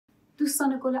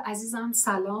دوستان گل عزیزم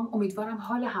سلام، امیدوارم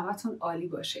حال همتون عالی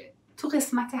باشه. تو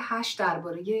قسمت 8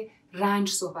 درباره رنج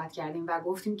صحبت کردیم و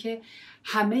گفتیم که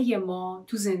همه ما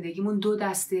تو زندگیمون دو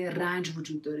دسته رنج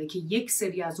وجود داره که یک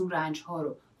سری از اون رنج ها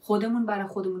رو خودمون برای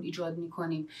خودمون ایجاد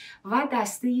میکنیم و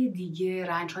دسته دیگه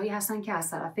رنج هایی هستن که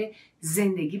از طرف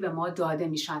زندگی به ما داده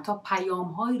میشن تا پیام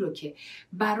هایی رو که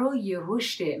برای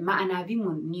رشد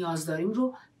معنویمون نیاز داریم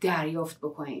رو دریافت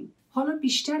بکنیم. حالا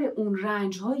بیشتر اون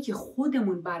رنج هایی که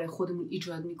خودمون برای خودمون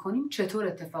ایجاد میکنیم چطور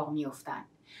اتفاق میافتن؟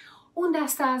 اون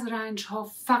دسته از رنج ها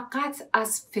فقط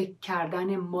از فکر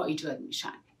کردن ما ایجاد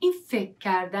میشن. این فکر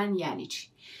کردن یعنی چی؟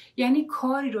 یعنی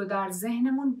کاری رو در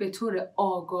ذهنمون به طور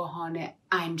آگاهانه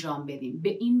انجام بدیم. به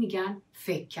این میگن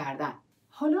فکر کردن.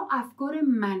 حالا افکار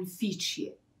منفی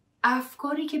چیه؟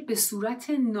 افکاری که به صورت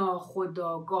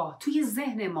ناخودآگاه توی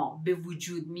ذهن ما به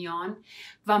وجود میان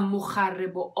و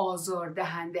مخرب و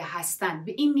آزاردهنده هستن،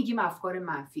 به این میگیم افکار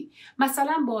منفی.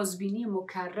 مثلا بازبینی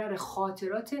مکرر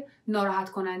خاطرات ناراحت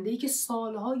کننده‌ای که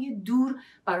سالهای دور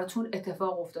براتون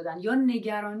اتفاق افتادن یا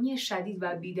نگرانی شدید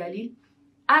و بیدلیل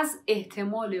از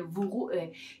احتمال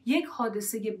وقوع یک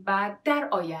حادثه بد در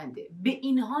آینده. به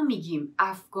اینها میگیم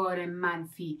افکار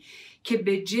منفی که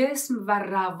به جسم و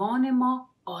روان ما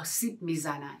آسیب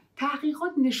میزنن.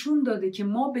 تحقیقات نشون داده که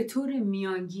ما به طور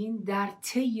میانگین در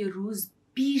طی روز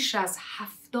بیش از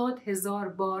 70,000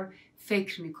 بار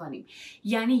فکر میکنیم.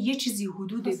 یعنی یه چیزی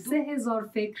حدود 3,000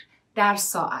 فکر در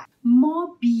ساعت.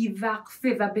 ما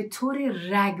بیوقفه و به طور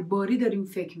رگباری داریم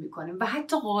فکر میکنیم و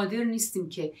حتی قادر نیستیم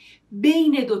که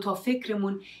بین دوتا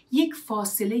فکرمون یک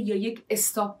فاصله یا یک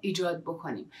استاپ ایجاد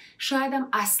بکنیم. شاید هم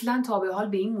اصلا تا به حال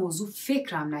به این موضوع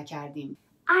فکرم نکردیم.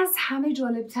 از همه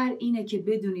جالبتر اینه که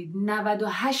بدونید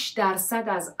 98%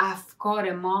 از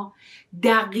افکار ما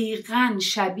دقیقاً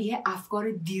شبیه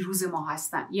افکار دیروز ما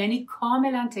هستن، یعنی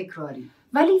کاملا تکراری.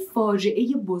 ولی فاجعه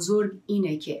بزرگ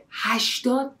اینه که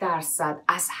 80%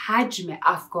 از حجم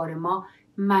افکار ما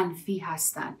منفی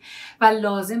هستن و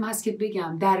لازم هست که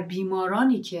بگم در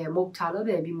بیمارانی که مبتلا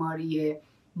به بیماری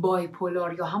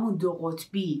بایپولار یا همون دو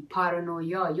قطبی،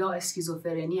 پارانویا یا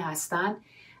اسکیزوفرنی هستن،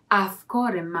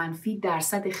 افکار منفی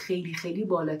درصد خیلی خیلی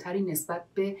بالاتری نسبت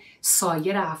به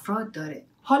سایر افراد داره.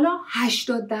 حالا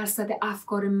 80%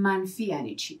 افکار منفی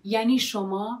یعنی چی؟ یعنی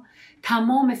شما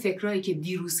تمام فکرهایی که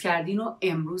دیروز کردین رو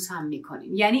امروز هم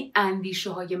میکنین. یعنی اندیشه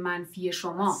های منفی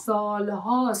شما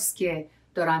سالهاست که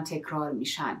دارن تکرار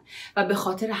میشن و به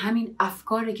خاطر همین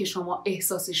افکاری که شما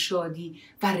احساس شادی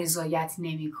و رضایت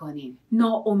نمی کنین،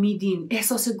 ناامیدین،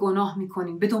 احساس گناه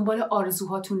میکنین، به دنبال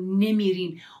آرزوهاتون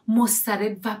نمیرین،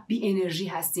 مضطرب و بی انرژی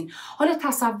هستین. حالا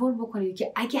تصور بکنید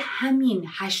که اگه همین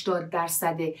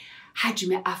 80%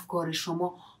 حجم افکار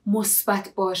شما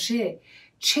مثبت باشه،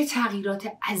 چه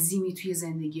تغییرات عظیمی توی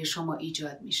زندگی شما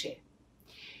ایجاد میشه.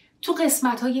 تو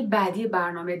قسمت‌های بعدی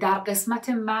برنامه در قسمت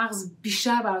مغز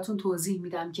بیشتر براتون توضیح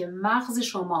میدم که مغز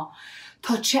شما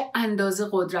تا چه اندازه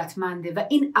قدرتمنده و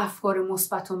این افکار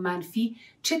مثبت و منفی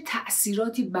چه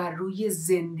تأثیراتی بر روی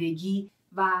زندگی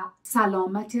و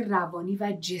سلامت روانی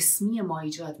و جسمی ما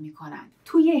ایجاد میکنن.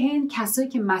 توی هند کسایی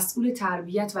که مسئول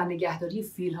تربیت و نگهداری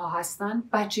فیل‌ها هستن،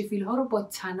 بچه فیل‌ها رو با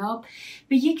طناب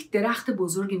به یک درخت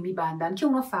بزرگ میبندن که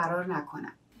اونا فرار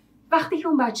نکنن. وقتی که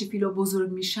اون بچه فیلا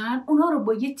بزرگ میشن، اونها رو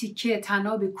با یه تیکه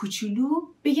طناب کوچولو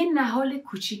به یه نهال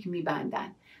کوچیک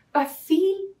میبندن و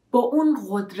فیل با اون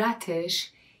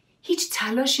قدرتش هیچ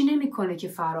تلاشی نمیکنه که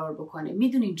فرار بکنه.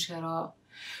 میدونین چرا؟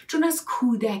 چون از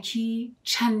کودکی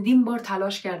چندین بار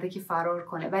تلاش کرده که فرار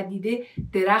کنه و دیده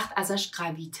درخت ازش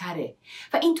قوی تره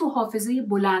و این تو حافظه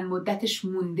بلند مدتش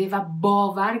مونده و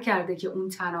باور کرده که اون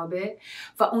طنابه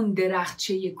و اون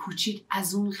درختچه کوچیک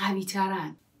از اون قوی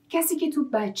ترن. کسی که تو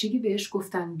بچگی بهش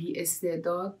گفتن بی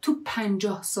استعداد، تو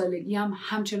 50 سالگی هم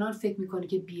همچنان فکر میکنه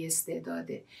که بی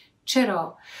استعداده.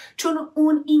 چرا؟ چون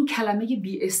اون این کلمه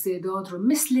بی استعداد رو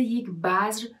مثل یک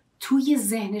بذر توی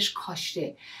ذهنش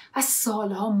کاشته و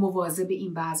سالها مواظب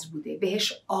این بذر بوده،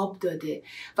 بهش آب داده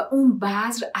و اون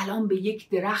بذر الان به یک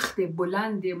درخت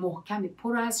بلند محکم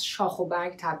پر از شاخ و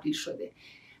برگ تبدیل شده.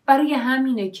 برای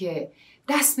همینه که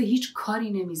دست به هیچ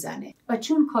کاری نمیزنه و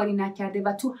چون کاری نکرده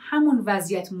و تو همون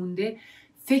وضعیت مونده،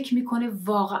 فکر میکنه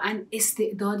واقعا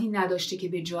استعدادی نداشته که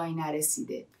به جایی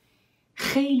نرسیده.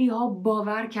 خیلی ها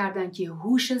باور کردن که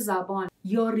هوش زبان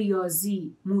یا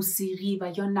ریاضی، موسیقی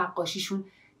و یا نقاشیشون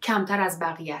کمتر از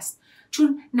بقیه است،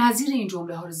 چون نظیر این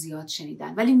جمله ها رو زیاد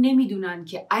شنیدن، ولی نمیدونن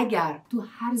که اگر تو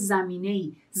هر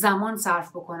زمینه‌ای زمان صرف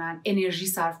بکنن، انرژی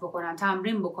صرف بکنن،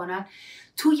 تمرین بکنن،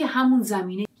 توی همون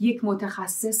زمینه یک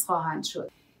متخصص خواهند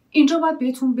شد. اینجا باید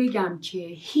بهتون بگم که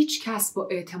هیچ کس با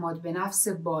اعتماد به نفس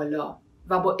بالا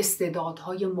و با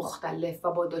استعدادهای مختلف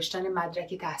و با داشتن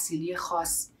مدرک تحصیلی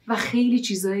خاص و خیلی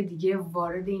چیزای دیگه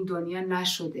وارد این دنیا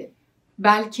نشده،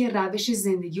 بلکه روش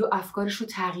زندگی و افکارش رو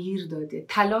تغییر داده،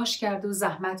 تلاش کرده و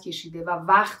زحمت کشیده و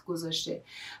وقت گذاشته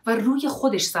و روی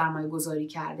خودش سرمایه گذاری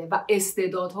کرده و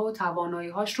استعدادها و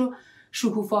توانایی‌هاش رو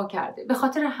شکوفا کرده. به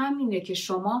خاطر همینه که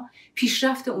شما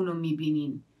پیشرفت اونو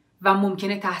میبینین و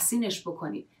ممکنه تحسینش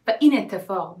بکنید و این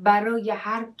اتفاق برای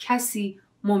هر کسی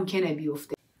ممکنه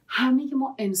بیفته. همه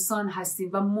ما انسان هستیم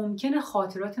و ممکنه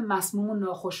خاطرات مسموم و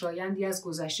ناخوشایندی از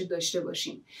گذشته داشته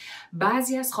باشیم.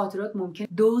 بعضی از خاطرات ممکن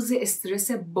دوز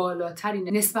استرس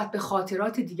بالاتری نسبت به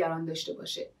خاطرات دیگران داشته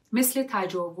باشه، مثل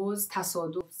تجاوز،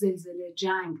 تصادف، زلزله،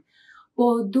 جنگ،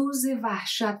 با دوز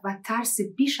وحشت و ترس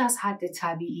بیش از حد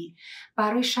طبیعی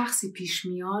برای شخصی پیش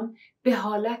میان به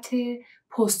حالت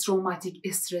پست تروماتیک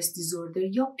استرس دیزوردر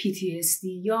یا PTSD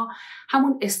یا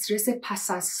همون استرس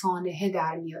پس از سانحه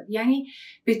در میاد. یعنی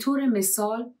به طور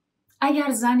مثال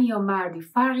اگر زنی یا مردی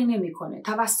فرقی نمیکنه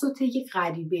توسط یک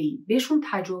غریبه‌ای بهشون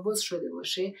تجاوز شده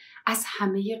باشه، از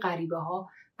همه غریبه ها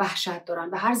وحشت دارن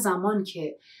و هر زمان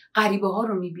که غریبه ها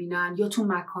رو میبینن یا تو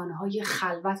مکانهای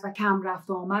خلوت و کم رفت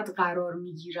و آمد قرار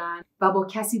میگیرن و با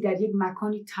کسی در یک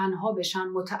مکانی تنها بشن،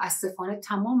 متاسفانه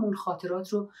تمام اون خاطرات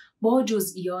رو با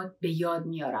جزئیات به یاد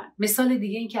میارن. مثال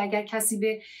دیگه این که اگر کسی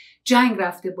به جنگ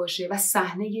رفته باشه و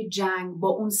صحنه جنگ با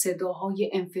اون صداهای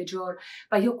انفجار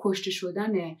و یا کشته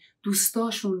شدن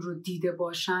دوستاشون رو دیده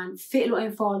باشن، فعل و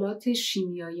انفعالات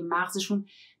شیمیایی مغزشون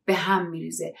به هم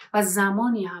میریزه و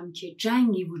زمانی هم که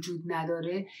جنگی وجود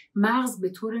نداره، مغز به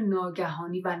طور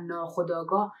ناگهانی و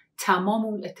ناخودآگاه تمام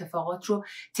اون اتفاقات رو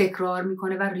تکرار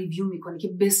میکنه و ریویو میکنه که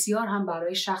بسیار هم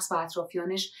برای شخص و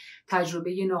اطرافیانش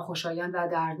تجربه ناخوشایند و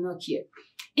دردناکیه.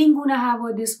 این گونه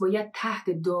حوادث باید تحت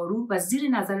دارو و زیر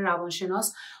نظر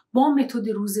روانشناس با متد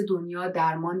روز دنیا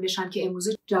درمان بشن که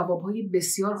امروزه جوابهای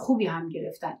بسیار خوبی هم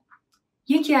گرفتن.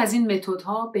 یکی از این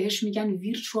متدها بهش میگن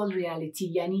ویرچوال ریالیتی،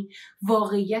 یعنی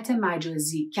واقعیت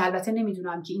مجازی، که البته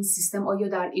نمیدونم که این سیستم آیا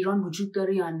در ایران وجود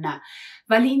داره یا نه،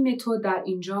 ولی این متد در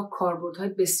اینجا کاربردهای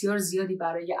بسیار زیادی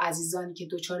برای عزیزانی که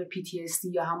دچار PTSD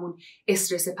یا همون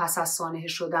استرس پس از سانحه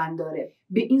شدن داره.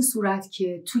 به این صورت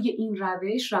که توی این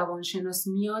روش روانشناس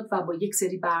میاد و با یک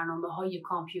سری برنامه‌های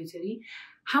کامپیوتری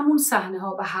همون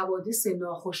صحنه‌ها و حوادث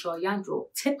ناخوشایند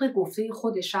رو طبق گفته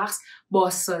خود شخص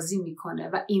بازسازی میکنه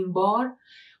و این بار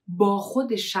با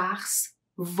خود شخص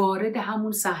وارد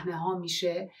همون صحنه‌ها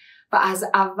میشه و از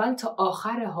اول تا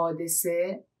آخر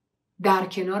حادثه در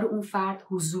کنار اون فرد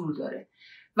حضور داره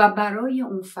و برای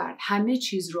اون فرد همه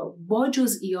چیز رو با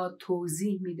جزئیات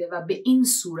توضیح میده و به این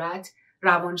صورت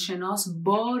روانشناس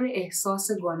بار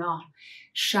احساس گناه،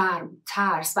 شرم،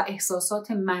 ترس و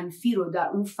احساسات منفی رو در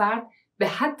اون فرد به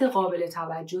حد قابل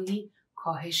توجهی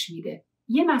کاهش میده.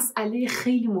 یه مسئله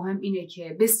خیلی مهم اینه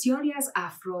که بسیاری از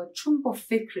افراد چون با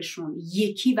فکرشون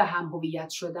یکی و هم هویت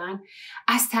شدن،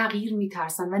 از تغییر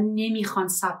میترسن و نمیخوان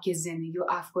سبک زندگی و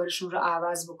افکارشون رو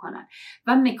عوض بکنن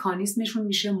و مکانیزمشون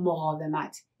میشه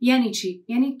مقاومت. یعنی چی؟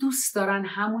 یعنی دوست دارن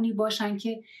همونی باشن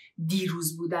که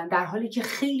دیروز بودن، در حالی که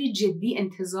خیلی جدی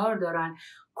انتظار دارن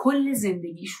کل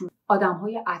زندگیشون،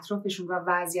 آدم‌های اطرافشون و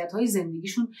وضعیت‌های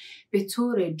زندگیشون به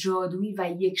طور جادویی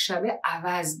و یک شبه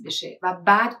عوض بشه و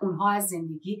بعد اونها از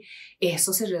زندگی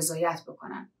احساس رضایت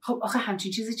بکنن. خب آخه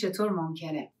همچین چیزی چطور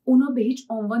ممکنه؟ اونا به هیچ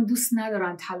عنوان دوست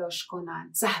ندارن تلاش کنن،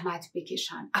 زحمت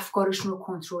بکشن، افکارشون رو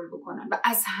کنترل بکنن و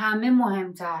از همه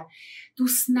مهمتر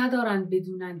دوست ندارن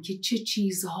بدونن که چه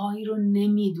چیزهایی رو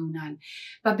نمیدونن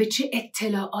و به چه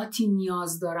اطلاعاتی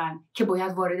نیاز دارن که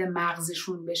باید وارد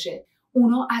مغزشون بشه.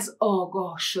 اونا از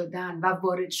آگاه شدن و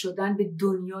وارد شدن به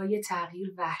دنیای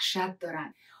تغییر وحشت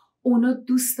دارن. اونا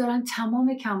دوست دارن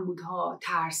تمام کمبودها،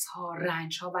 ترسها،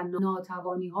 رنجها و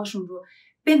ناتوانیهاشون رو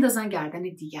بندازن گردن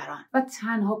دیگران و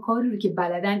تنها کاری رو که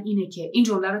بلدن اینه که این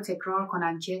جمله رو تکرار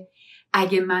کنن که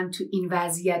اگه من تو این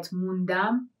وضعیت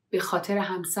موندم به خاطر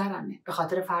همسرمه، به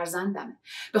خاطر فرزندمه،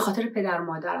 به خاطر پدر و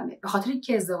مادرمه، به خاطر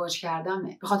اینکه ازدواج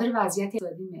کردمه، به خاطر وضعیت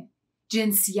اقتصادیمه،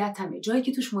 جنسیتمه، جایی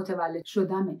که توش متولد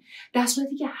شدمه، در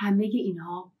صورتی که همه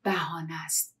اینها بهانه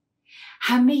است.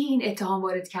 همه این اتهام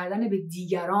وارد کردن به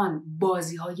دیگران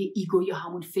بازی‌های ایگو یا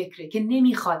همون فکره که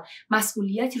نمیخواد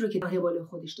مسئولیتی رو که قبال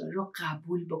خودش داره رو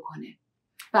قبول بکنه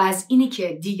و از اینی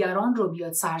که دیگران رو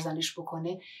بیاد سرزنش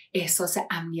بکنه احساس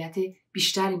امنیت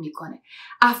بیشتری میکنه.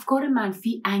 افکار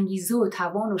منفی انگیزه و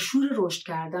توان و شور رشد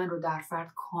کردن رو در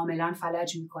فرد کاملا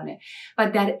فلج میکنه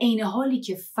و در عین حالی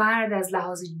که فرد از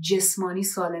لحاظ جسمانی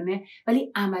سالمه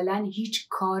ولی عملا هیچ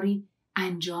کاری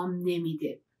انجام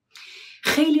نمیده.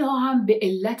 خیلی ها هم به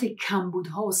علت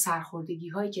کمبودها و سرخوردگی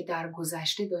هایی که در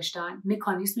گذشته داشتن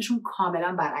مکانیزمشون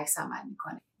کاملا برعکس عمل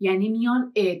میکنه. یعنی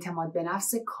میان اعتماد به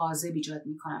نفس کاذب ایجاد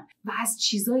میکنن و از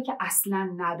چیزهایی که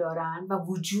اصلا ندارن و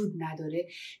وجود نداره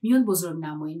میان بزرگ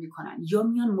نمایی میکنن یا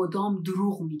میان مدام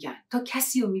دروغ میگن تا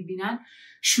کسی رو میبینن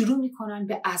شروع میکنن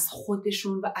به از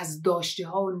خودشون و از داشته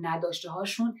ها و نداشته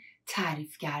هاشون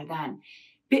تعریف کردن.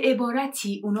 به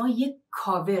عبارتی اونا یک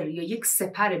کاور یا یک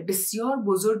سپر بسیار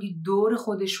بزرگی دور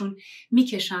خودشون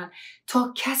میکشن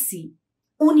تا کسی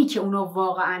اونی که اونا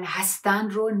واقعا هستن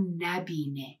رو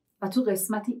نبینه. و تو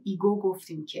قسمت ایگو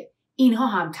گفتیم که اینها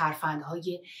هم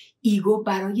ترفندهای ایگو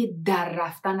برای در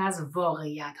رفتن از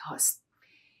واقعیت هاست.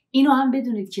 اینو هم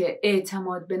بدونید که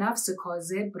اعتماد به نفس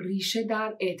کاذب ریشه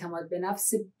در اعتماد به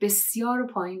نفس بسیار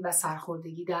پایین و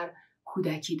سرخوردگی در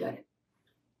کودکی داره.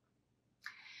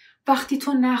 وقتی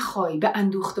تو نخوای به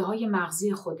اندوخته های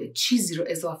مغزی خودت چیزی رو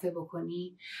اضافه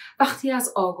بکنی، وقتی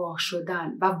از آگاه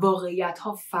شدن و واقعیت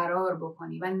ها فرار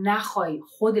بکنی و نخوای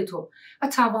خودتو و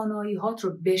توانایی هات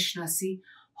رو بشناسی،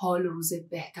 حال روزت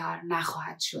بهتر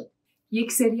نخواهد شد.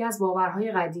 یک سری از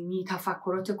باورهای قدیمی،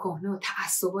 تفکرات کهنه و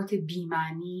تعصبات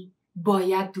بی‌معنی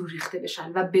باید دور ریخته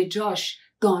بشن و به جاش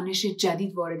دانش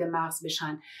جدید وارد مغز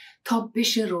بشن تا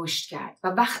بشه رشد کرد. و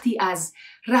وقتی از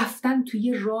رفتن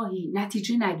توی راهی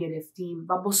نتیجه نگرفتیم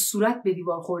و با صورت به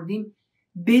دیوار خوردیم،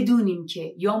 بدونیم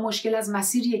که یا مشکل از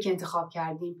مسیریه که انتخاب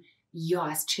کردیم یا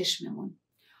از چشممون.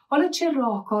 حالا چه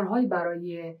راهکارهایی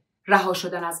برای رها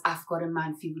شدن از افکار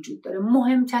منفی وجود داره؟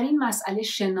 مهمترین مسئله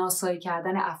شناسایی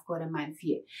کردن افکار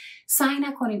منفیه. سعی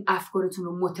نکنین افکارتون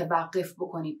رو متوقف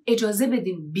بکنین. اجازه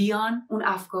بدین بیان اون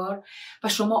افکار و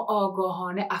شما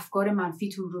آگاهانه افکار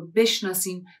منفیتون رو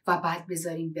بشناسین و بعد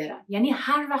بذارین برن. یعنی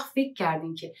هر وقت فکر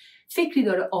کردین که فکری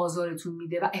داره آزارتون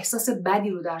میده و احساس بدی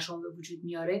رو در شما به وجود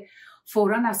میاره،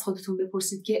 فوراً از خودتون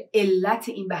بپرسید که علت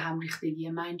این به هم ریختگی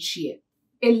من چیه؟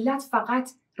 علت فقط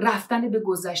رفتن به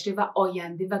گذشته و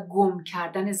آینده و گم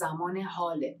کردن زمان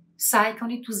حاله. سعی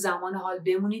کنید تو زمان حال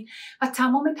بمونید و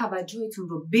تمام توجهتون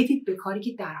رو بدید به کاری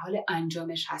که در حال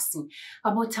انجامش هستین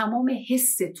و با تمام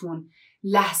حستون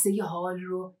لحظه حال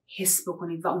رو حس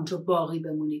بکنید و اونجا باقی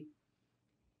بمونید.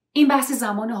 این بحث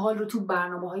زمان حال رو تو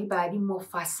برنامه‌های بعدی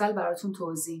مفصل براتون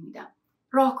توضیح میدم.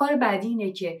 راهکار بعدی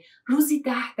اینه که روزی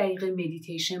 10 دقیقه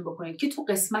مدیتیشن بکنید که تو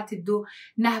قسمت 2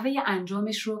 نحوه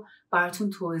انجامش رو براتون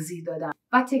توضیح دادم.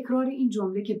 و تکرار این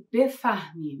جمله که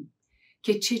بفهمیم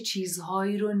که چه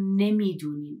چیزهایی رو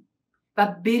نمیدونیم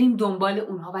و بریم دنبال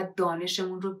اونها و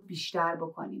دانشمون رو بیشتر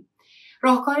بکنیم.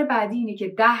 راهکار بعدی اینه که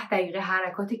 10 دقیقه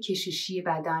حرکات کششی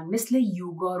بدن مثل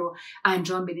یوگا رو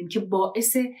انجام بدیم که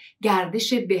باعث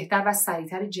گردش بهتر و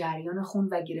سریعتر جریان خون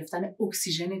و گرفتن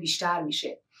اکسیژن بیشتر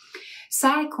میشه.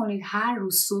 سعی کنید هر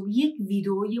روز صبح یک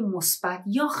ویدئوی مثبت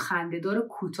یا خنده‌دار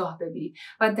کوتاه ببینید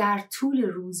و در طول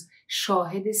روز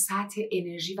شاهد سطح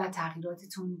انرژی و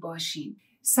تغییراتتون باشین.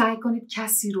 سعی کنید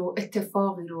کسی رو،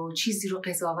 اتفاقی رو، چیزی رو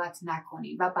قضاوت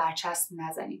نکنید و برچسب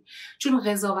نزنید، چون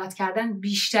قضاوت کردن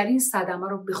بیشترین صدمه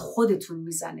رو به خودتون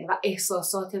میزنه و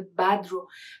احساسات بد رو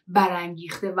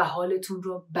برانگیخته و حالتون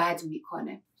رو بد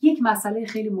میکنه. یک مسئله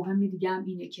خیلی مهم دیگه هم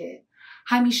اینه که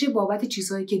همیشه بابت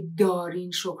چیزهایی که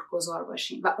دارین شکرگزار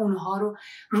باشین و اونها رو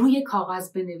روی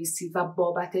کاغذ بنویسید و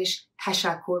بابتش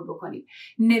تشکر بکنید.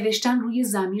 نوشتن روی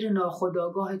ضمیر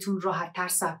ناخودآگاهتون راحت‌تر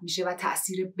ثبت میشه و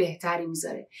تأثیر بهتری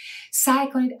میذاره.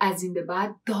 سعی کنید از این به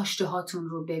بعد داشته هاتون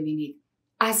رو ببینید.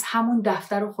 از همون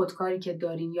دفتر و خودکاری که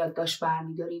دارین یادداشت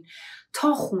برمی‌دارین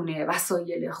تا خونه،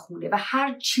 وسایل خونه و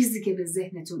هر چیزی که به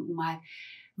ذهنتون اومد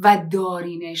و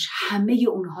دارینش، همه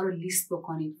اونها رو لیست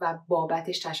بکنید و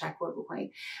بابتش تشکر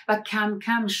بکنید و کم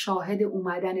کم شاهد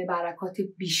اومدن برکات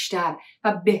بیشتر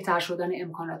و بهتر شدن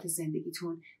امکانات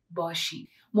زندگیتون باشین.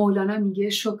 مولانا میگه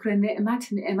شکر نعمت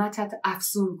نعمتت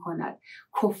افزون کند،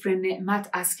 کفر نعمت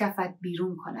از کفت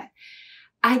بیرون کند.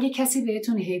 اگه کسی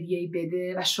بهتون هدیه‌ای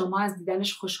بده و شما از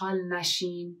دیدنش خوشحال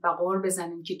نشین و غر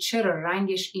بزنین که چرا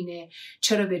رنگش اینه،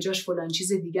 چرا به جاش فلان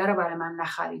چیز دیگر رو برای من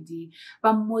نخریدی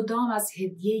و مدام از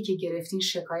هدیه‌ای که گرفتین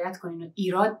شکایت کنین و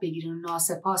ایراد بگیرین و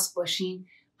ناسپاس باشین،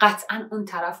 قطعاً اون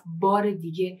طرف بار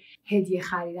دیگه هدیه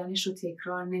خریدنش رو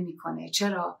تکرار نمی‌کنه.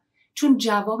 چرا؟ چون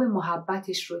جواب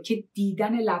محبتش رو که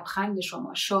دیدن لبخند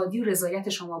شما، شادی و رضایت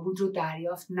شما بود رو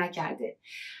دریافت نکرده.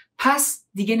 پس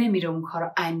دیگه نمیره اون کار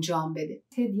رو انجام بده.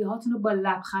 هدیه‌هاتون رو با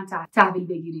لبخند تحویل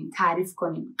بگیرین، تعریف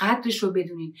کنین، قدرش رو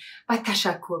بدونین و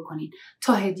تشکر کنین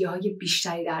تا هدیه‌های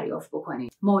بیشتری دریافت بکنین.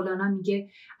 مولانا میگه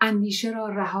اندیشه را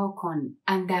رها کن،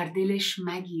 اندر دلش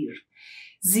مگیر،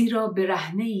 زیرا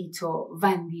برهنه ای تو و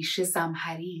اندیشه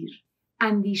زمهریر.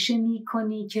 اندیشه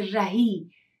میکنی که رهی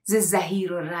ز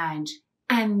زحیر و رنج،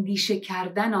 اندیشه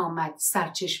کردن آمد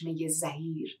سرچشمه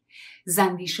زحیر.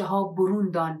 زندیشه ها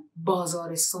برون دان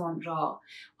بازار سون را،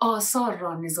 آثار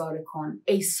را نظاره کن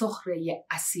ای سخره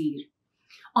اثیر.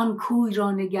 آن کوی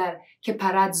را نگر که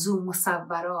پرد زو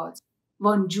مصورات،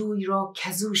 وان جوی را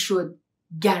کزو شد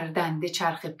گردنده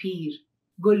چرخ پیر.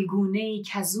 گلگونه‌ای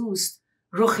کزوست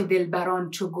رخ دلبران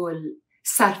چو گل،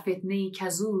 سرفتنه‌ای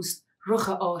کزوست رخ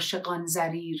عاشقان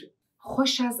زریر.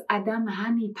 خوش از عدم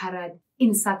همی پرد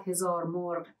این 100,000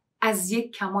 مرغ، از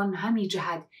یک کمان همی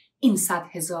جهد این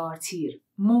 100,000 تیر.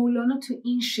 مولانا تو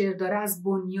این شعر داره از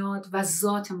بنیاد و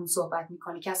ذاتمون صحبت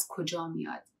میکنه که از کجا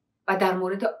میاد و در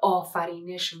مورد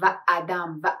آفرینش و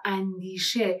عدم و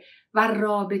اندیشه و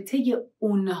رابطه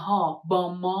اونها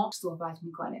با ما صحبت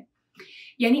میکنه.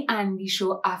 یعنی اندیشه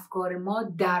و افکار ما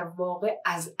در واقع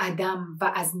از عدم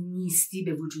و از نیستی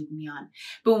به وجود میان.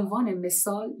 به عنوان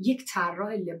مثال یک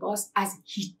طراح لباس از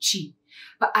هیچی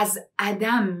و از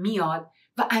عدم میاد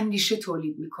و اندیشه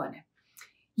تولید میکنه.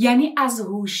 یعنی از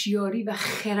هوشیاری و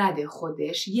خرد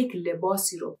خودش یک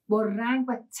لباسی رو با رنگ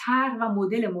و طرح و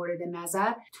مدل مورد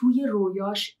نظر توی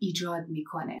رویاش ایجاد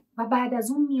میکنه و بعد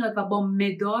از اون میاد و با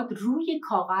مداد روی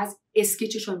کاغذ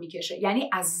اسکچش رو میکشه. یعنی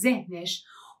از ذهنش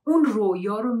اون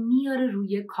رویا رو میاره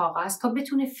روی کاغذ تا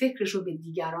بتونه فکرش رو به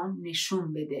دیگران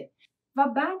نشون بده و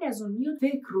بعد از اون میاد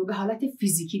فکر رو به حالت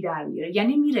فیزیکی در میاره.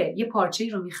 یعنی میره یه پارچه‌ای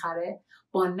رو میخره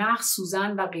با نخ،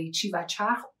 سوزن و قیچی و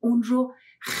چرخ اون رو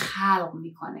خلق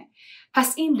میکنه.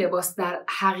 پس این لباس در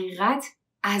حقیقت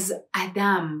از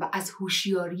عدم و از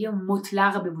هوشیاری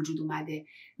مطلق به وجود اومده،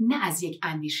 نه از یک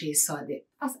اندیشه ساده.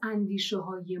 پس اندیشه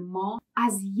های ما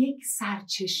از یک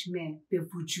سرچشمه به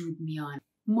وجود میان.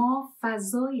 ما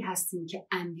فضایی هستیم که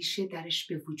اندیشه درش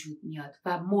به وجود میاد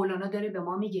و مولانا داره به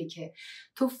ما میگه که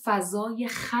تو فضای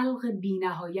خلق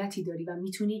بی‌نهایتی داری و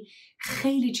میتونی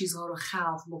خیلی چیزها رو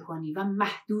خلق بکنی و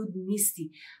محدود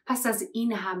نیستی. پس از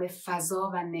این همه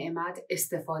فضا و نعمت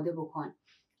استفاده بکن.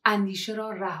 اندیشه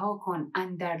را رها کن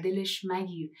اندر دلش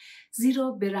مگیر،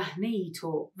 زیرا برهنه ای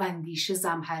تو و اندیشه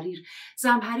زمهریر.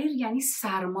 زمهریر یعنی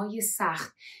سرمای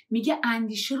سخت. میگه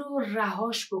اندیشه رو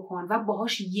رهاش بکن و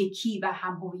باهاش یکی و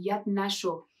هم‌هویت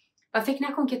نشو و فکر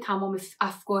نکن که تمام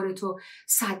افکار تو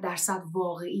 100%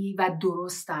 واقعی و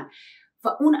درستن و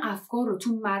اون افکار رو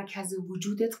تو مرکز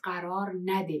وجودت قرار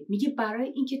نده. میگه برای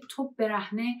اینکه تو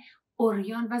برهنه،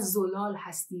 عریان و زلال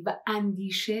هستی و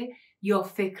اندیشه یا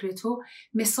فکر تو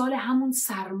مثال همون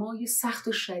سرمای سخت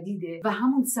و شدیده و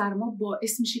همون سرما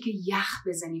باعث میشه که یخ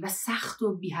بزنی و سخت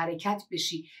و بی حرکت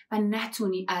بشی و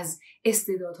نتونی از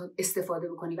استعدادات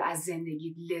استفاده بکنی و از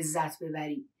زندگی لذت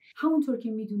ببری. همونطور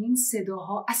که میدونین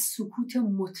صداها از سکوت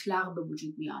مطلق به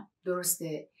وجود میان.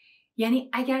 درسته؟ یعنی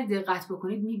اگر دقت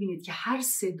بکنید میبینید که هر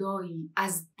صدایی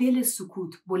از دل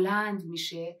سکوت بلند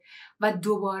میشه و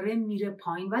دوباره میره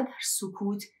پایین و در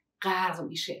سکوت غرق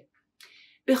میشه.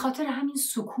 به خاطر همین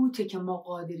سکوته که ما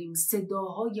قادریم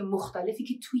صداهای مختلفی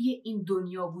که توی این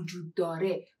دنیا وجود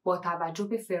داره با توجه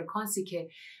به فرکانسی که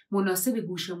مناسب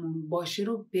گوشمون باشه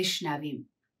رو بشنویم.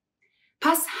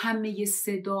 پس همه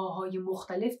صداهای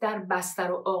مختلف در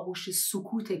بستر و آغوش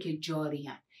سکوته که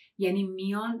جاریان، یعنی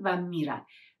میان و میرن.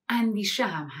 اندیشه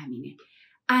هم همینه.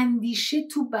 اندیشه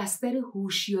تو بستر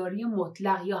هوشیاری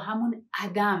مطلق یا همون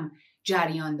عدم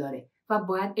جریان داره و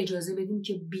باید اجازه بدیم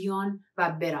که بیان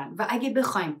و برن و اگه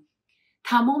بخوایم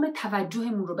تمام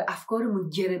توجهمون رو به افکارمون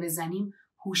گره بزنیم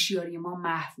هوشیاری ما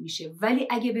محو میشه، ولی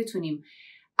اگه بتونیم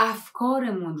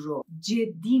افکارمون رو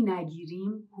جدی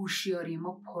نگیریم هوشیاری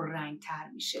ما پررنگ‌تر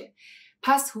میشه.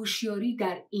 پس هوشیاری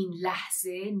در این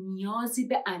لحظه نیازی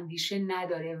به اندیشه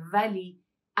نداره، ولی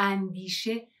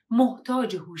اندیشه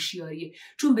محتاج هوشیاریه،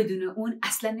 چون بدون اون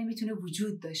اصلا نمیتونه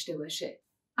وجود داشته باشه.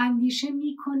 اندیشه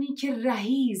میکنی که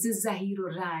رهی ز زحیر و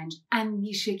رنج،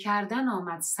 اندیشه کردن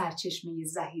آمد سرچشمه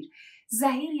زحیر.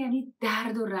 زحیر یعنی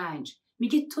درد و رنج.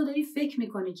 میگه تو داری فکر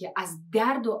میکنی که از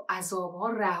درد و عذابها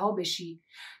رها بشی،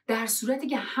 در صورتی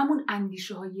که همون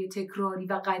اندیشه های تکراری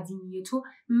و قدیمی تو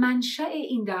منشأ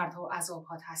این دردها و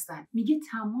عذابات هستن. میگه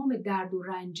تمام درد و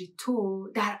رنج تو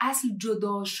در اصل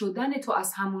جدا شدن تو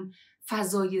از همون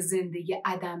فضای زندگی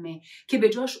عدمه که به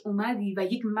جاش اومدی و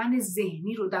یک من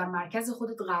ذهنی رو در مرکز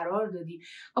خودت قرار دادی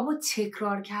و با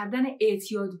تکرار کردن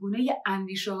اعتیادگونه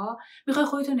اندیشه ها میخوای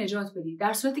خودتو نجات بدی،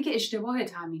 در صورتی که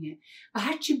اشتباهت همینه و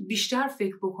هرچی بیشتر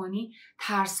فکر بکنی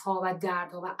ترس ها و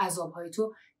دردها و عذاب های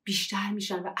تو بیشتر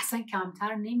میشن و اصلا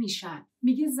کمتر نمیشن.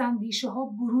 میگه زندیشه ها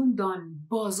برون دان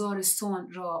بازار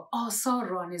سون را، آثار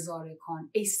را نظاره کن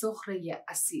ای سخره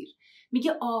اثیر.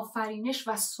 میگه آفرینش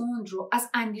و سوند رو از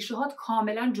اندیشهات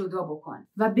کاملا جدا بکن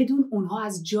و بدون اونها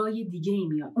از جای دیگه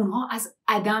میان، اونها از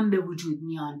عدم به وجود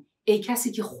میان. ای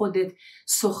کسی که خودت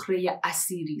سخره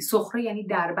اثیری. سخره یعنی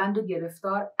دربند و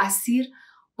گرفتار، اثیر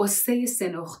با 3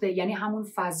 نقطه، یعنی همون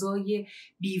فضای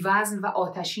بیوزن و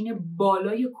آتشین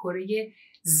بالای کره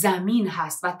زمین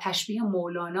هست. و تشبیه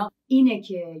مولانا اینه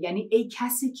که یعنی ای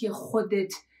کسی که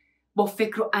خودت با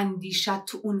فکر و اندیشت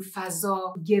تو اون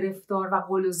فضا گرفتار و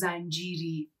قل و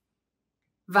زنجیری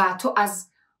و تو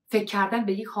از فکر کردن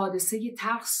به یک حادثه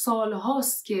تلخ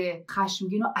سالهاست که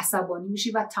خشمگین و عصبانی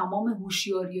میشی و تمام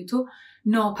هوشیاری تو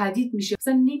ناپدید میشه،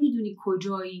 مثلا نمیدونی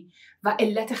کجایی و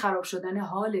علت خراب شدن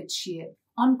حالت چیه.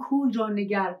 آن کوی را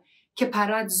نگر که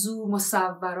پرد زو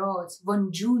مصورات،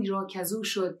 وان جوی را کزو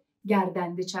شد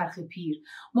گردنده چرخ پیر.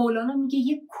 مولانا میگه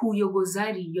یک کوی و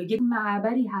گذری یا یک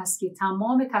معبری هست که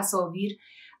تمام تصاویر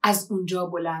از اونجا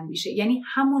بلند میشه، یعنی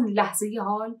همون لحظه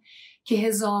حال که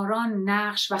هزاران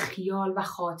نقش و خیال و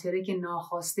خاطره که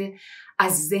ناخواسته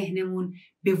از ذهنمون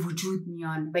به وجود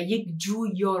میان و یک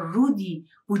جوی یا رودی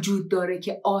وجود داره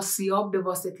که آسیاب به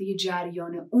واسطه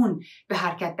جریان اون به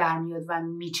حرکت در میاد و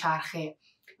میچرخه.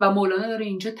 و مولانا داره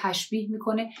اینجا تشبیه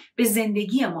میکنه به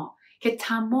زندگی ما که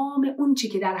تمام اون چی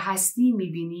که در هستی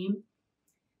میبینیم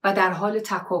و در حال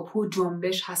تکاپو و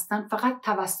جنبش هستن فقط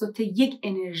توسط یک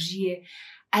انرژی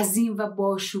عظیم و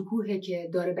با شکوهه که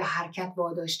داره به حرکت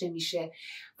واداشته میشه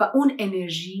و اون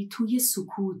انرژی توی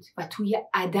سکوت و توی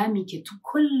عدمی که تو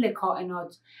کل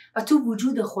کائنات و تو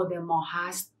وجود خود ما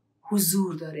هست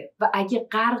حضور داره. و اگه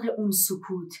غرق اون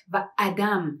سکوت و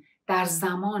عدم در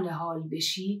زمان حال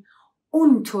بشی،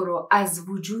 اون تو رو از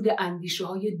وجود اندیشه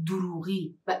های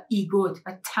دروغی و ایگوت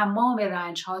و تمام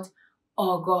رنجهات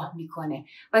آگاه میکنه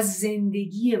و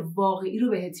زندگی واقعی رو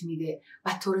بهت میده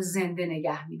و تو رو زنده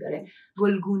نگه میداره.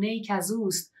 گلگونه‌ای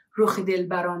کزوست رخ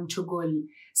دلبران چو گل،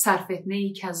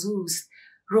 سرفتنه‌ای کزوست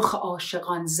رخ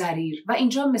عاشقان زحیر. و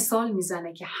اینجا مثال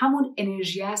میزنه که همون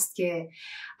انرژی است که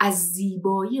از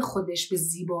زیبایی خودش به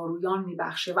زیبارویان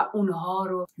میبخشه و اونها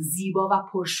رو زیبا و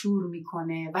پرشور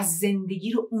میکنه و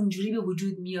زندگی رو اونجوری به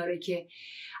وجود میاره که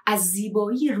از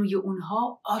زیبایی روی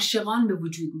اونها عاشقان به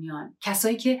وجود میان،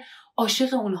 کسایی که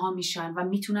عاشق اونها میشن و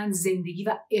میتونن زندگی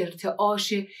و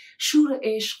ارتعاش شور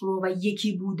عشق رو و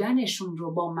یکی بودنشون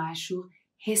رو با معشوق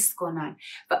حس کنن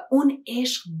و اون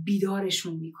عشق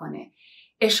بیدارشون میکنه.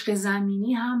 عشق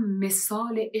زمینی هم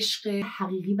مثال عشق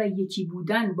حقیقی و یکی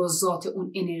بودن با ذات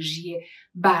اون انرژی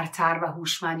برتر و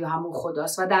هوشمند یا همون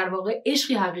خداست و در واقع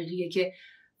عشقی حقیقیه که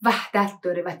وحدت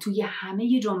داره و توی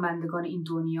همه جنبندگان این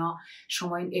دنیا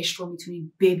شما این عشق رو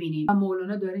میتونید ببینید. و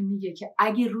مولانا داره میگه که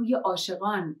اگه روی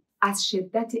عاشقان از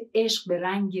شدت عشق به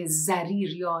رنگ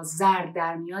زریر یا زرد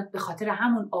در میاد، به خاطر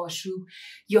همون آشوب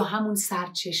یا همون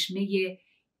سرچشمه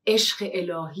عشق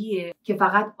الهیه که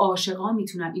فقط عاشقان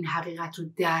میتونن این حقیقت رو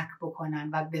درک بکنن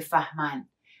و بفهمن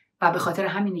و به خاطر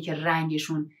همینه که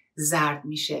رنگشون زرد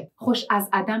میشه. خوش از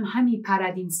عدم همی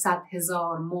پرد این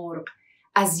 100,000 مرغ،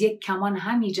 از یک کمان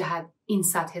همی جهد این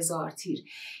 100,000 تیر.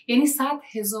 یعنی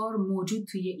 100,000 موجود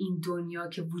توی این دنیا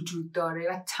که وجود داره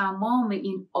و تمام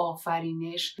این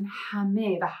آفرینش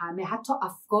همه حتی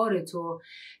افکار تو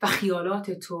و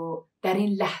خیالات تو در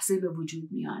این لحظه به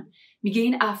وجود میان. میگه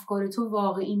این افکار تو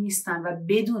واقعی نیستن و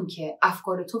بدون که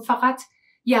افکار تو فقط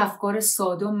یه افکار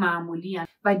ساده و معمولی هن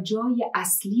و جای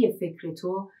اصلی فکر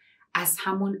تو از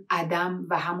همون عدم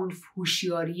و همون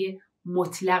هوشیاری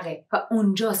مطلقه و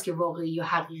اونجاست که واقعی و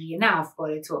حقیقیه، نه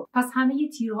افکار تو. پس همه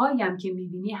تیرهایی هم که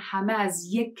میبینی همه از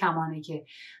یک کمانه که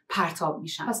پرتاب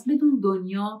میشن. پس بدون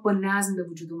دنیا با نظم به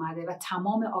وجود اومده و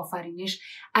تمام آفرینش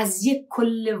از یک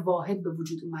کل واحد به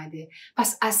وجود اومده.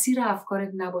 پس اسیر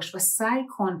افکارت نباش و سعی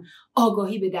کن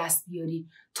آگاهی به دست بیاری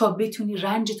تا بتونی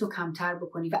رنج تو کمتر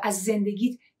بکنی و از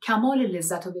زندگیت کمال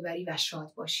لذت رو ببری و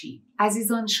شاد باشی.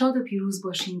 عزیزان شاد و پیروز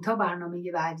باشین تا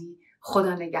برنامه بعدی.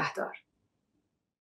 خدا نگهدار.